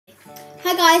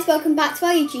Hi guys, welcome back to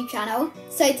our YouTube channel.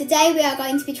 So today we are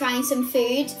going to be trying some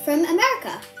food from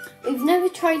America. We've never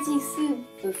tried these food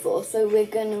before, so we're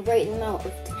going to rate them out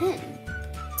of 10.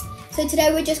 So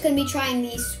today we're just going to be trying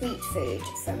these sweet food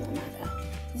from America.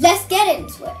 Let's get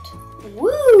into it.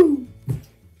 Woo!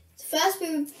 So first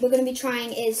we're going to be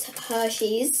trying is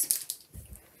Hersheys.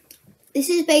 This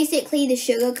is basically the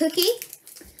sugar cookie.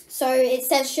 So it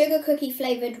says sugar cookie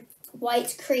flavoured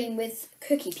white cream with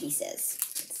cookie pieces.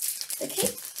 Okay.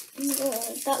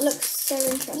 Oh, that looks so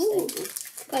interesting. Ooh.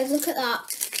 Guys, look at that.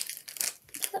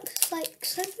 It looks like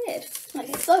so weird.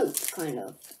 Like soap, kind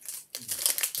of.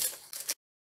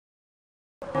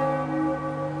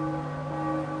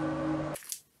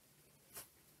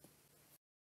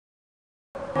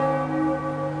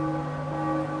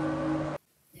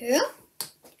 Yeah.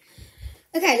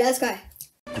 Okay, let's go.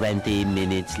 20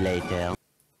 minutes later.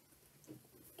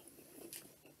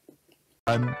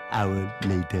 1 hour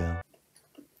later.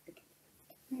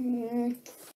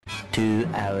 2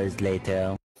 hours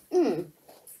later. It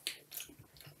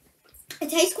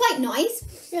tastes quite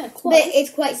nice. Yeah, But it's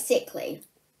quite sickly.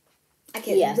 Like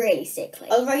it's really sickly.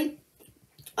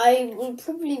 I would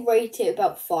probably rate it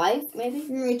about 5, maybe.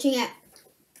 I'm rating it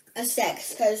a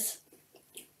 6 because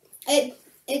it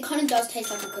kind of does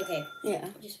taste like a cookie. Yeah.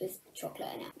 Just with chocolate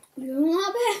in it.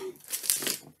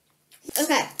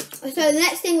 Okay, so the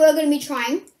next thing we're going to be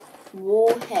trying.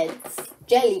 Warheads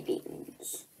jelly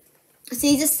beans. So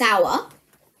these are sour.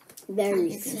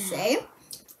 Very You can sour. see.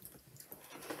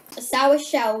 A sour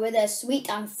shell with a sweet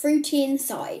and fruity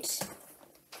inside.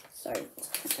 So,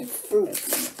 Fruit.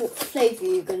 What flavour are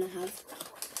you going to have?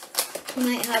 I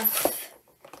might have.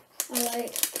 I'm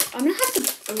gonna have the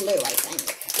blue, I think.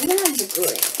 I'm going to have the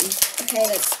green. Okay,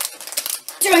 let's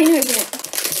try and open it.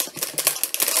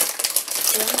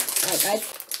 Alright, guys.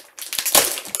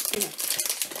 Yeah.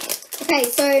 Okay,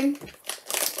 so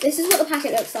this is what the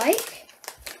packet looks like.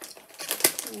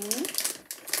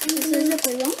 This is the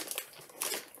blue one.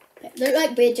 They look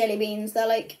like weird jelly beans. They're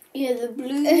like... Yeah, the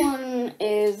blue one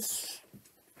is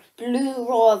blue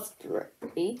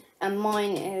raspberry and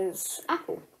mine is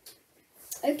apple.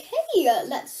 Okay,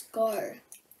 let's go.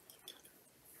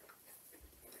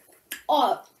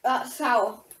 Oh, that's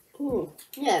sour. Ooh,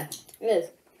 yeah, it is.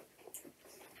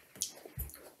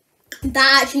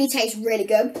 That actually tastes really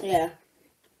good. Yeah.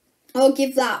 I'll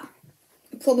give that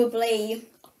probably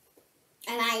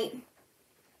an 8.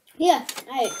 Yeah,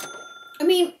 8. I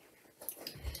mean,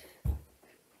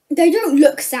 they don't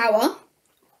look sour,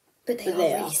 but they are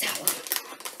really sour.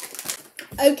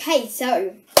 Okay,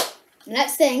 so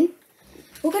next thing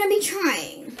we're going to be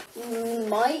trying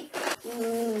Mike,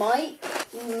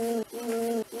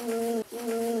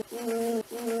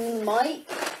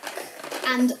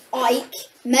 and Ike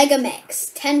Mega Mix,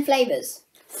 10 flavours.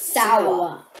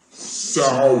 Sour.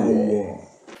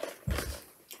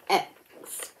 X.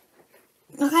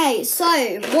 Okay, so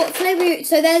what flavour?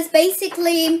 So there's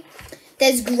grape,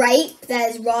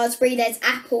 there's raspberry, there's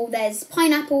apple, there's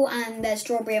pineapple, and there's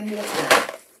strawberry and watermelon.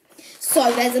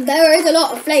 So there is a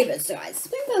lot of flavours, guys. I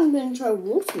think I'm going to try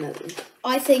watermelon.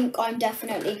 I think I'm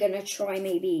definitely going to try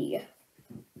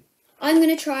I'm going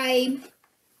to try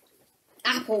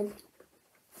apple.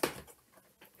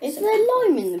 Is there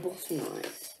lime in the bottom right?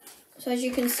 So as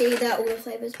you can see, there are all the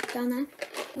flavours down there.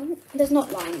 Oh, there's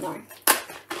not lime, no.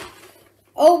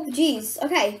 Oh, geez.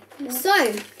 Okay. Yeah.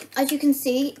 So, as you can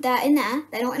see, they're in there.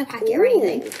 They're not in a packet or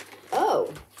anything.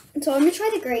 Oh. So I'm going to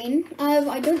try the green.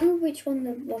 I don't know which one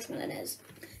the watermelon is.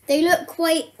 They look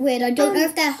quite weird. I don't know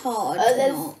if they're hard or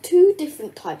There's not. 2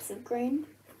 different types of green.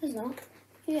 There's not.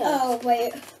 Yeah. Oh,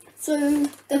 wait. So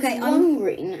there's 1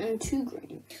 green and 2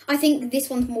 green. I think this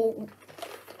one's more...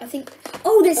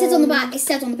 Oh, it says on the back. It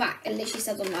says on the back. It literally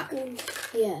says on the back.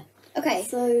 Yeah. Okay.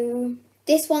 So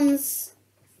This one's...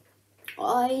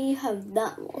 I have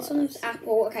that one. This one's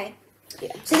apple. Okay.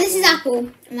 Yeah. So this is apple.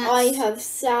 And that's... I have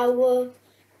sour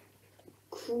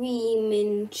cream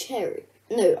and cherry.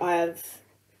 No, I have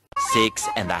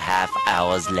 6.5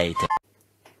 hours later.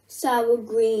 sour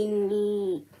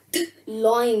green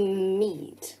lime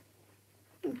mead.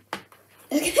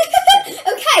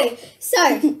 Okay,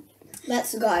 so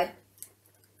let's go.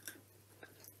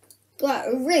 Wow,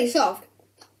 really soft.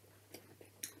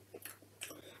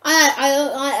 I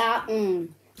don't like that.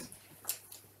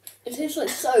 It tastes like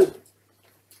soap.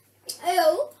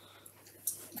 Ew.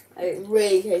 It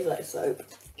really tastes like soap.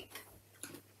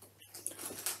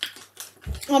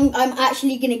 I'm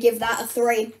actually gonna give that a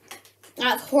 3.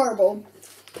 That's horrible.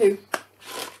 2.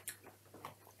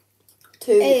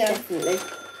 2, Ew. definitely.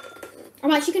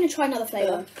 I'm actually gonna try another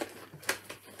flavour.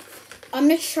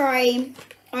 I'm trying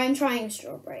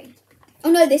strawberry. Oh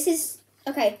no, this is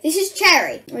Okay, this is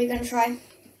cherry. What are you going to try?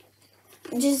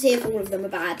 And just see if all of them are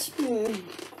bad.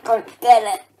 Can't get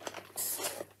it.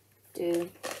 Dude.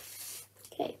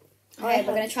 Okay. Okay,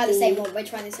 we're going to try the same one. We're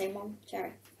trying the same one.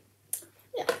 Cherry.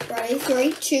 Yeah. Ready?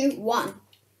 3, 2, 1.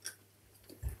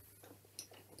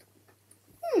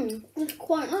 That's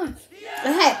quite nice.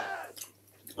 Okay.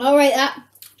 I'll rate that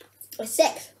a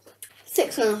 6.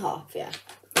 6.5, yeah.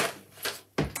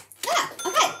 Yeah,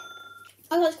 okay.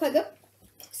 Oh, that's quite good.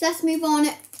 So let's move on.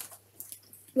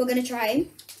 We're going to try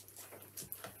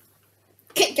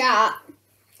Kit Kat.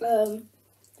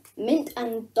 Mint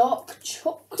and dark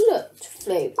chocolate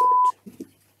flavoured.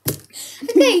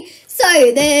 Okay, so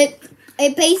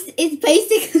it's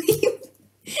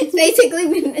basically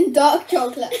mint and dark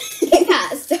chocolate Kit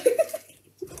Kats. So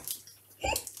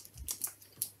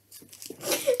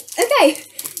okay,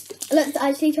 let's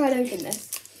actually try and open this.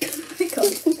 Oh my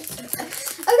god.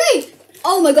 Okay.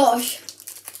 Oh my gosh.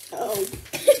 Oh.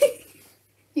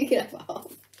 You can have half.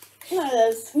 No,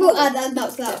 there's... We'll add that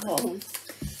half.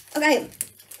 Okay.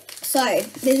 So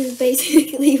this is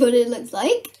basically what it looks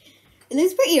like. It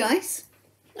looks pretty nice.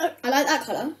 I like that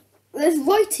colour. There's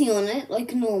writing on it,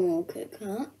 like a normal Kit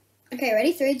Kat. Okay,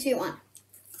 ready? 3, 2, 1.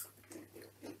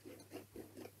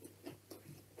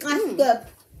 That's good.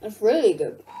 That's really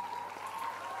good.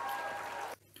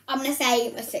 I'm going to say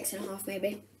a 6.5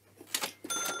 maybe.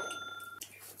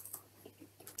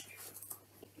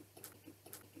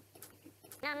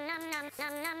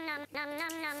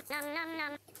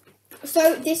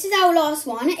 So this is our last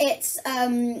one. It's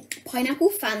pineapple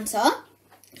Fanta.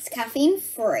 It's caffeine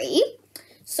free.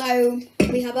 So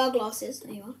we have our glasses.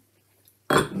 There you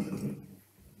are.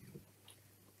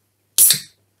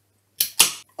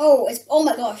 Oh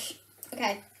my gosh.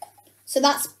 Okay. So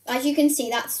that's, as you can see,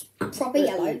 that's proper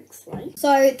yellow. Right.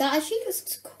 So that actually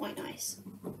looks quite nice.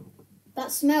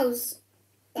 That smells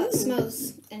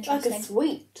interesting. Like a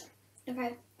sweet.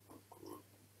 Okay.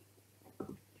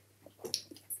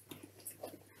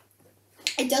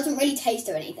 It doesn't really taste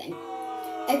of anything.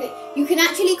 You can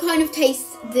actually kind of taste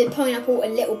the pineapple a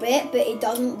little bit, but it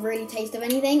doesn't really taste of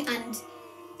anything, and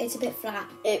it's a bit flat.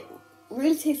 It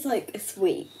really tastes like a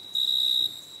sweet.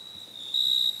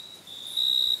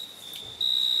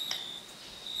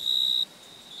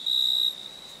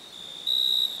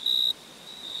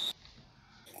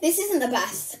 This isn't the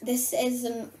best. This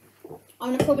isn't.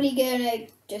 I'm probably gonna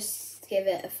just give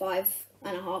it a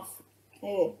 5.5.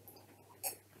 Oh.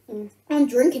 I'm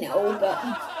drinking it all, but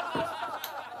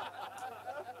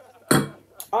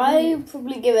I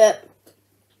probably give it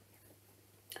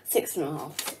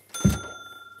 6.5.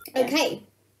 okay.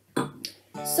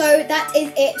 So that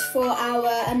is it for our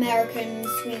American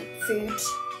sweet food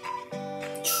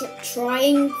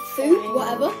trying food,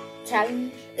 whatever.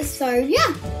 Challenge. So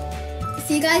yeah,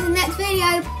 see you guys in the next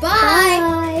video. Bye.